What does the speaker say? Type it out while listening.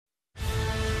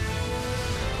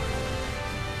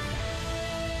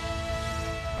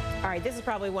All right, this is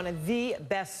probably one of the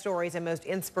best stories and most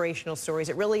inspirational stories.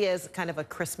 It really is kind of a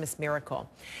Christmas miracle.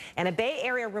 And a Bay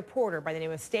Area reporter by the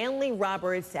name of Stanley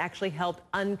actually helped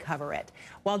uncover it.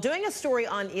 While doing a story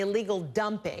on illegal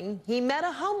dumping, he met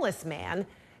a homeless man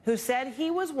who said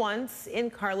he was once in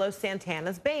Carlos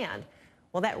Santana's band.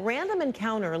 Well, that random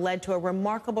encounter led to a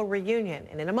remarkable reunion.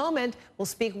 And in a moment, we'll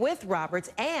speak with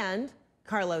Roberts and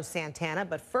Carlos Santana.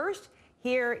 But first,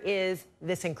 here is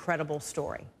this incredible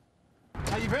story.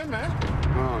 How you been, man?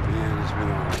 Oh, man, it's been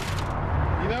all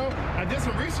right. You know, I did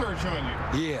some research on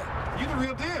you. Yeah. You the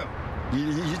real deal.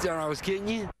 You thought I was kidding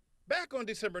you? Back on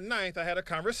December 9th, I had a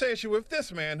conversation with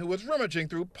this man who was rummaging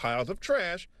through piles of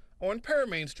trash on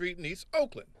Permain Street in East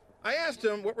Oakland. I asked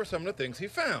him what were some of the things he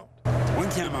found. One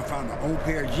time I found an old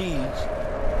pair of jeans,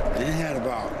 and it had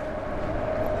about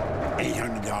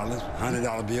 $800,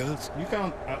 $100 bills. You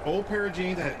found an old pair of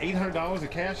jeans that had $800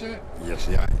 of cash in it? Yes,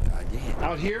 yeah, I did.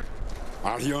 Out here?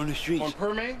 Out here on the streets. On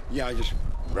Permain? Yeah, I just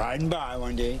riding by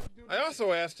one day. I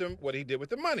also asked him what he did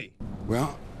with the money.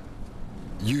 Well,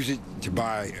 use it to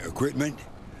buy equipment.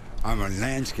 I'm a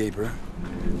landscaper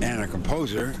and a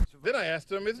composer. Then I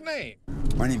asked him his name.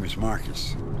 My name is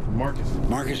Marcus. Marcus?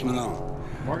 Marcus Malone.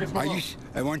 Marcus Malone.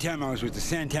 At one time I was with the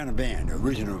Santana band, the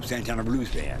original Santana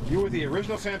Blues Band. You were the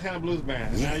original Santana Blues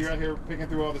Band, and yes. Now you're out here picking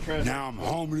through all the trash. Now I'm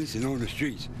homeless and on the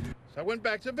streets. So I went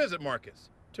back to visit Marcus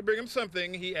to bring him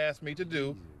something he asked me to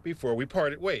do before we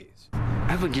parted ways.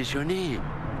 I forget your name.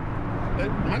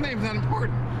 My name's not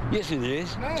important. Yes, it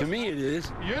is. No, to me, it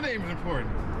is. Your name is important.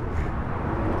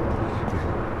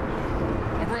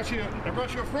 I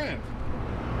brought you a friend.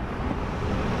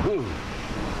 Ooh.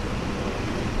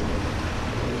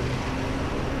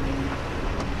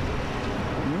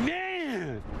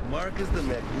 Man! Marcus the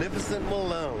Magnificent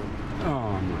Malone.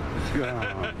 Oh, my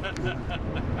God.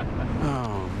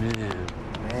 Oh, man.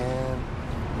 Man,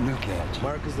 look at you.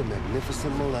 Marcus the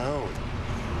Magnificent Malone.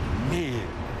 Man,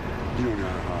 you don't know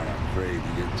how hard I prayed to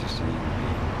get to see you.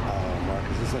 Oh,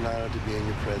 Marcus, it's an honor to be in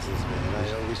your presence, man.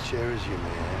 I always cherish you,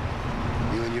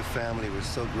 man. You and your family were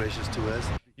so gracious to us.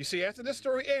 You see, after this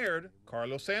story aired,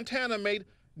 Carlos Santana made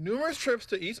numerous trips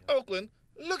to East Oakland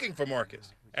looking for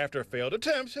Marcus. After failed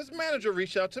attempts, his manager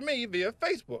reached out to me via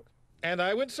Facebook. And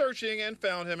I went searching and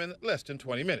found him in less than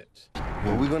 20 minutes.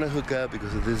 Well, we're going to hook up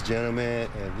because of this gentleman.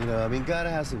 And, you know, I mean, God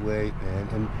has to wait, man.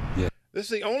 And yeah. This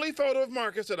is the only photo of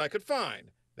Marcus that I could find.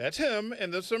 That's him in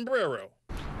the sombrero.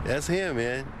 That's him,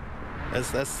 man.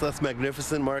 That's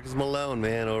Magnificent Marcus Malone,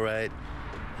 man, all right.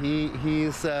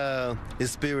 His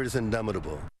spirit is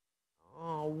indomitable.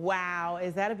 Oh, wow.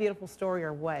 Is that a beautiful story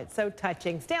or what? So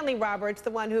touching. Stanley Roberts, the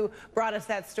one who brought us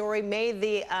that story, made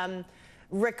the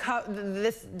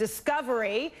this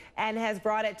discovery and has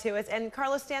brought it to us. And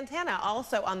Carlos Santana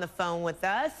also on the phone with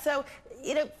us. So,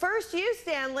 you know, first you,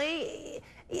 Stanley,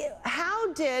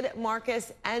 how did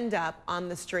Marcus end up on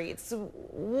the streets?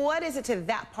 What is it to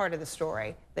that part of the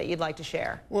story that you'd like to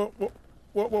share? Well,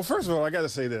 first of all, I got to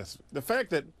say this. The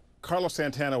fact that Carlos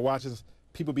Santana watches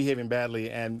people behaving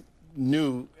badly and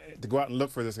knew to go out and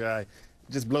look for this guy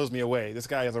just blows me away. This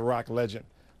guy is a rock legend.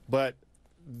 But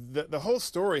the whole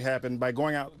story happened by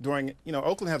going out during, you know,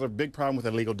 Oakland has a big problem with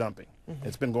illegal dumping. Mm-hmm.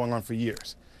 It's been going on for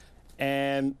years.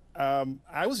 And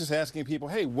I was just asking people,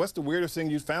 hey, what's the weirdest thing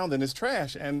you found in this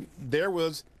trash? And there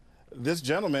was this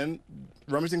gentleman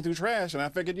rummaging through trash, and I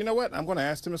figured, you know what, I'm going to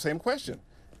ask him the same question.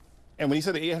 And when he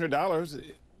said the $800,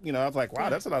 you know, I was like, wow,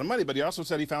 that's a lot of money. But he also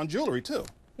said he found jewelry, too.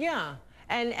 Yeah.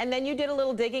 And then you did a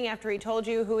little digging after he told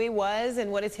you who he was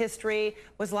and what his history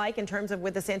was like in terms of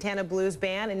with the Santana Blues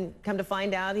Band, and come to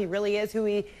find out he really is who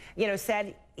he, you know,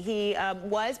 said he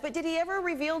was. But did he ever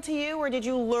reveal to you, or did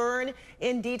you learn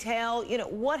in detail, you know,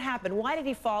 what happened? Why did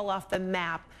he fall off the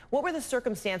map? What were the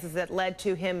circumstances that led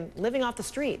to him living off the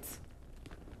streets?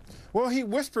 Well, he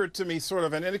whispered to me sort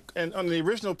of, and on the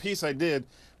original piece I did,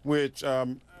 which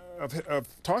of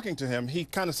talking to him, he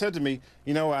kind of said to me,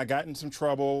 you know, I got in some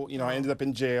trouble, you know, I ended up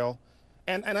in jail.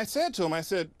 And I said to him, I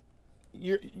said,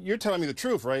 you're telling me the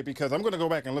truth, right? Because I'm going to go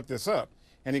back and look this up.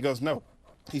 And he goes, no.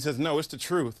 He says, no, it's the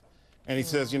truth. And he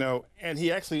says, you know, and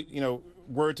he actually, you know,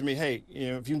 worded to me, hey, you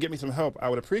know, if you can get me some help, I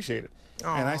would appreciate it.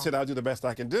 And I said, I'll do the best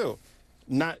I can do.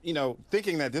 Not, you know,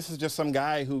 thinking that this is just some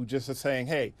guy who just is saying,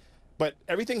 hey, but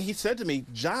everything he said to me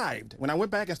jived. When I went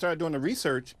back and started doing the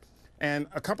research, and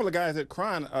a couple of guys at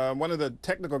KRON, one of the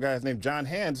technical guys named John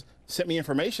Hands sent me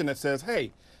information that says,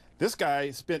 hey, this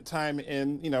guy spent time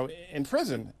in, you know, in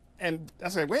prison. And I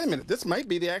said, wait a minute, this might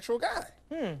be the actual guy.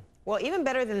 Well, even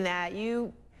better than that,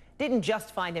 you didn't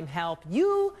just find him help.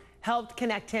 You helped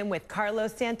connect him with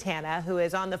Carlos Santana, who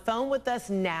is on the phone with us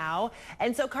now.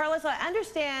 And so, Carlos, I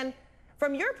understand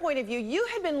from your point of view, you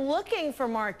had been looking for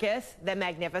Marcus the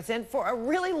Magnificent for a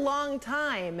really long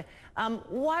time.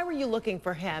 Why were you looking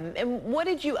for him? And what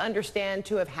did you understand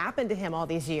to have happened to him all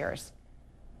these years?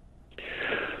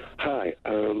 Hi.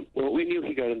 Well, we knew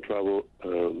he got in trouble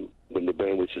when the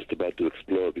band was just about to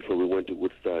explode before we went to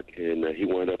Woodstock, and he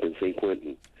wound up in St.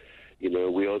 Quentin. You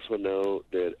know, we also know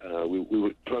that we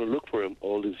were trying to look for him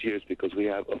all these years because we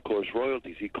have, of course,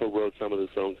 royalties. He co-wrote some of the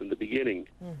songs in the beginning.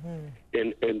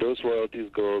 And those royalties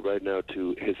go right now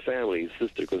to his family, his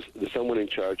sister, because there's someone in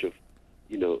charge of,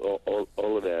 you know,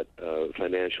 all of that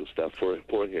financial stuff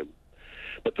for him.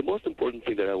 But the most important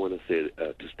thing that I want to say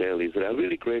to Stanley is that I'm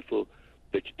really grateful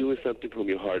that you're doing something from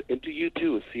your heart, and to you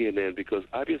too, CNN, because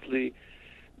obviously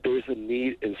there is a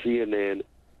need in CNN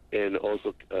and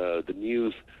also the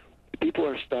news. People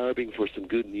are starving for some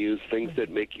good news, things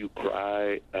that make you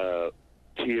cry,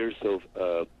 tears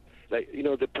of, like, you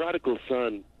know, the prodigal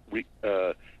son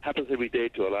happens every day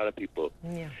to a lot of people.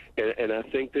 Yeah. And I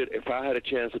think that if I had a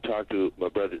chance to talk to my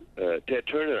brother, Ted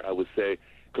Turner, I would say,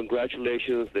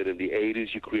 congratulations that in the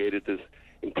 80s you created this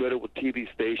incredible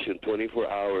TV station, 24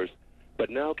 hours, but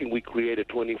now can we create a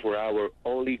 24-hour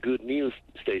only good news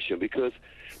station? Because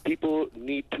people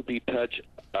need to be touched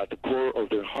at the core of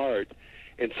their heart,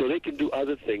 and so they can do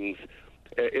other things.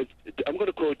 I'm going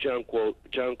to quote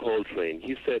John Coltrane.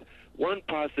 He said, "One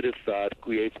positive thought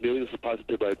creates millions of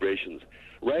positive vibrations."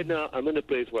 Right now, I'm in a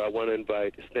place where I want to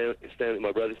invite Stanley,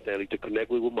 my brother Stanley, to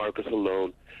connect with Marcus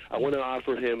alone. I want to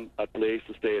offer him a place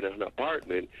to stay in an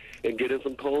apartment and get him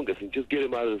some congas and just get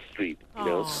him out of the street, you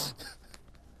know?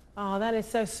 Oh, that is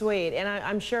so sweet. And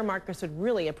I'm sure Marcus would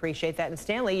really appreciate that. And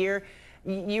Stanley,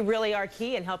 you really are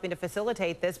key in helping to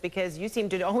facilitate this because you seem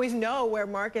to always know where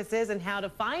Marcus is and how to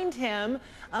find him.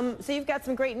 So you've got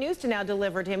some great news to now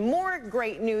deliver to him. More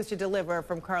great news to deliver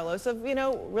from Carlos of, you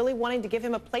know, really wanting to give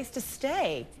him a place to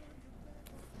stay.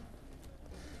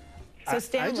 So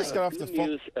Stanley, I just got off the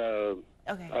phone.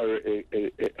 Are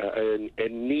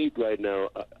in need right now.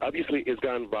 Obviously, it's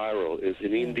gone viral. It's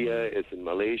in India, it's in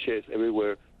Malaysia, it's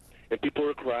everywhere. And people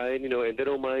are crying, you know, and they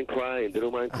don't mind crying. They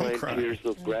don't mind crying tears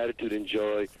of gratitude and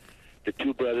joy. The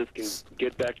two brothers can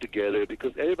get back together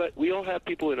because we all have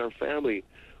people in our family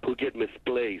who get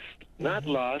misplaced. Not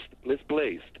lost,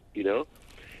 misplaced, you know.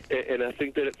 And I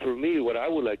think that for me, what I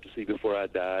would like to see before I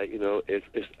die, you know, is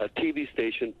a TV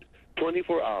station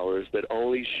 24 hours that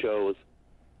only shows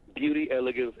beauty,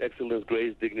 elegance, excellence,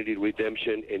 grace, dignity,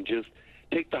 redemption, and just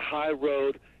take the high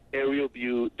road, aerial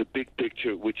view, the big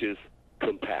picture, which is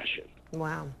compassion.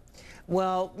 Wow.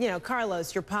 Well, you know,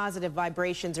 Carlos, your positive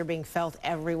vibrations are being felt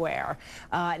everywhere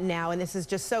now, and this is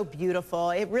just so beautiful.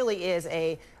 It really is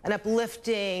an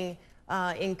uplifting,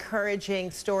 encouraging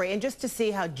story, and just to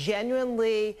see how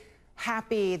genuinely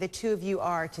happy the two of you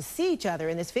are to see each other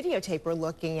in this videotape we're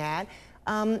looking at.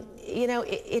 You know,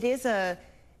 it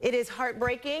is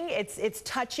heartbreaking, it's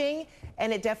touching,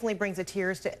 and it definitely brings a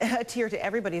tear to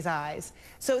everybody's eyes.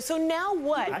 So now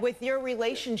what with your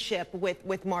relationship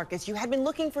with Marcus? You had been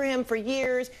looking for him for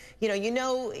years. You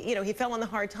know, he fell on the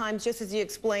hard times, just as you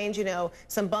explained. You know,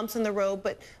 some bumps in the road,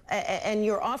 but and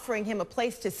you're offering him a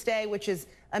place to stay, which is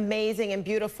amazing and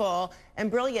beautiful and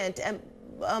brilliant. And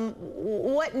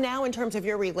what now in terms of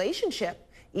your relationship?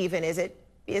 Even is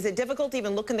it difficult to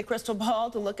even look in the crystal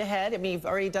ball to look ahead? I mean, you've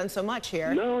already done so much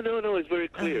here. No, it's very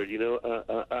clear. You know,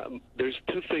 there's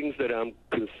two things that I'm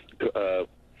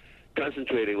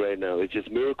concentrating right now. It's just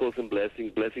miracles and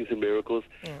blessings, blessings and miracles.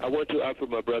 I want to offer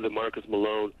my brother Marcus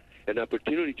Malone an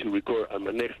opportunity to record on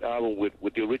my next album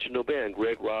with the original band,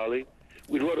 Greg Raleigh.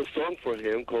 We wrote a song for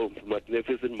him called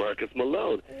Magnificent Marcus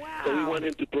Malone. Wow. So we want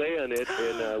him to play on it,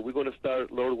 and we're going to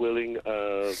start, Lord willing,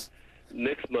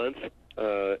 next month.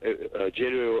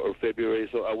 January or February,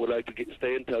 so I would like to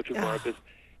stay in touch with Marcus,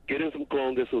 get him some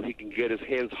congas so he can get his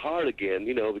hands hard again,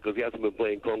 you know, because he hasn't been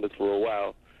playing congas for a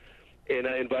while. And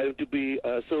I invite him to be,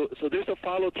 so there's a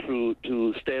follow-through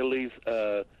to Stanley's,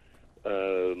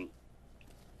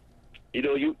 you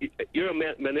know, you're a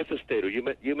manifestator.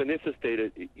 You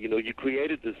manifested, you know, you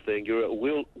created this thing. You're a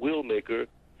will maker.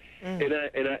 And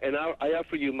I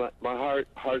offer you my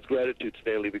heart's gratitude,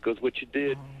 Stanley, because what you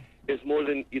did it's more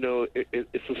than, you know,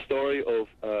 it's a story of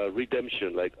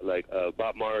redemption, like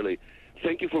Bob Marley.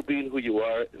 Thank you for being who you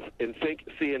are, and thank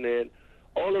CNN.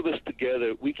 All of us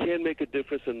together, we can make a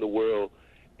difference in the world.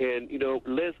 And, you know,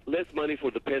 less money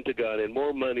for the Pentagon and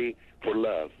more money for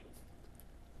love.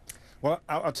 Well,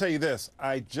 I'll tell you this.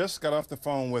 I just got off the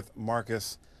phone with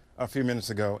Marcus a few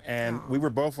minutes ago, and we were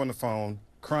both on the phone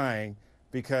crying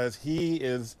because he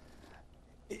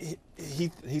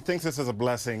thinks this is a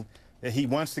blessing. He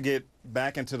wants to get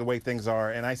back into the way things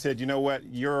are. And I said, you know what?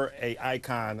 You're an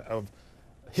icon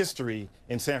history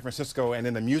in San Francisco and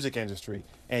in the music industry,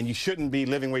 and you shouldn't be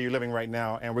living where you're living right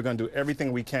now, and we're going to do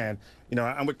everything we can. You know,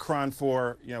 I'm with KRON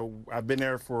for, you know, I've been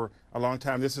there for a long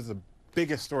time. This is the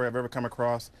biggest story I've ever come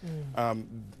across.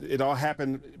 It all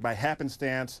happened by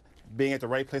happenstance, being at the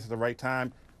right place at the right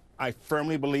time. I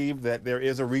firmly believe that there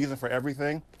is a reason for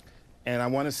everything, and I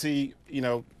want to see, you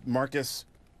know, Marcus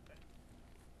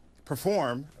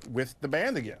perform with the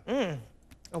band again.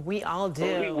 We all do.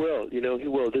 Oh, he will. You know, he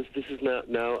will. This is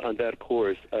now on that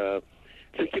course.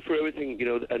 Thank you for everything. You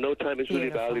know, I know time is really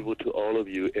valuable to all of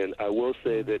you, and I will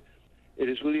say that it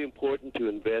is really important to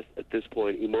invest at this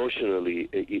point emotionally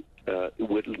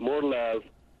with more love,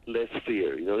 less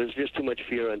fear. You know, there's just too much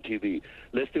fear on TV.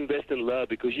 Let's invest in love,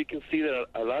 because you can see that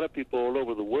a lot of people all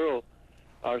over the world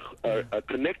are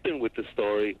connecting with the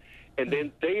story, and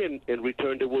then they, in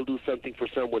return, they will do something for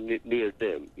someone near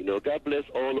them. You know, God bless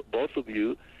both of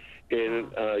you.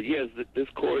 And yes, this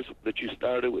course that you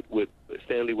started with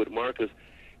Stanley, with Marcus,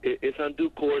 it's on due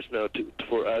course now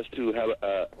for us to have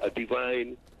a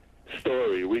divine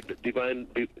story,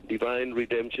 divine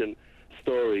redemption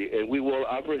story, and we will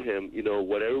offer him, you know,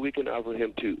 whatever we can offer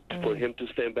him for him to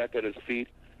stand back on his feet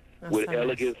with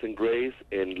elegance and grace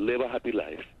and live a happy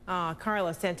life.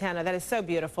 Carlos Santana, that is so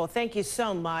beautiful. Thank you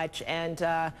so much.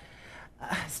 And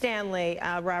Stanley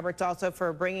Roberts, also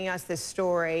for bringing us this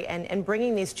story and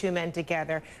bringing these two men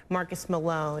together, Marcus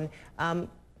Malone.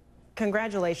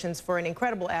 Congratulations for an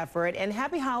incredible effort, and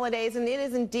happy holidays. And it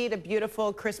is indeed a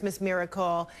beautiful Christmas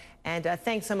miracle. And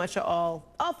thanks so much to all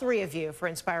three of you for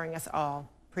inspiring us all.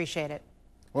 Appreciate it.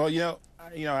 Well, you know,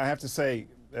 I have to say,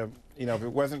 you know, if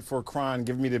it wasn't for KRON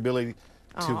giving me the ability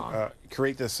to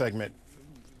create this segment,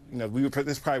 you know,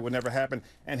 this probably would never happen.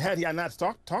 And had I not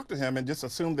talked to him and just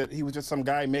assumed that he was just some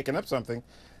guy making up something,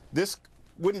 this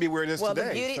wouldn't be where it is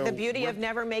today. Well, the beauty of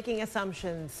never making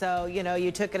assumptions. So, you know, you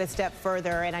took it a step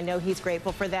further, and I know he's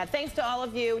grateful for that. Thanks to all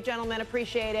of you, gentlemen.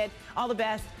 Appreciate it. All the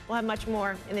best. We'll have much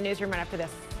more in the newsroom right after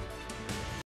this.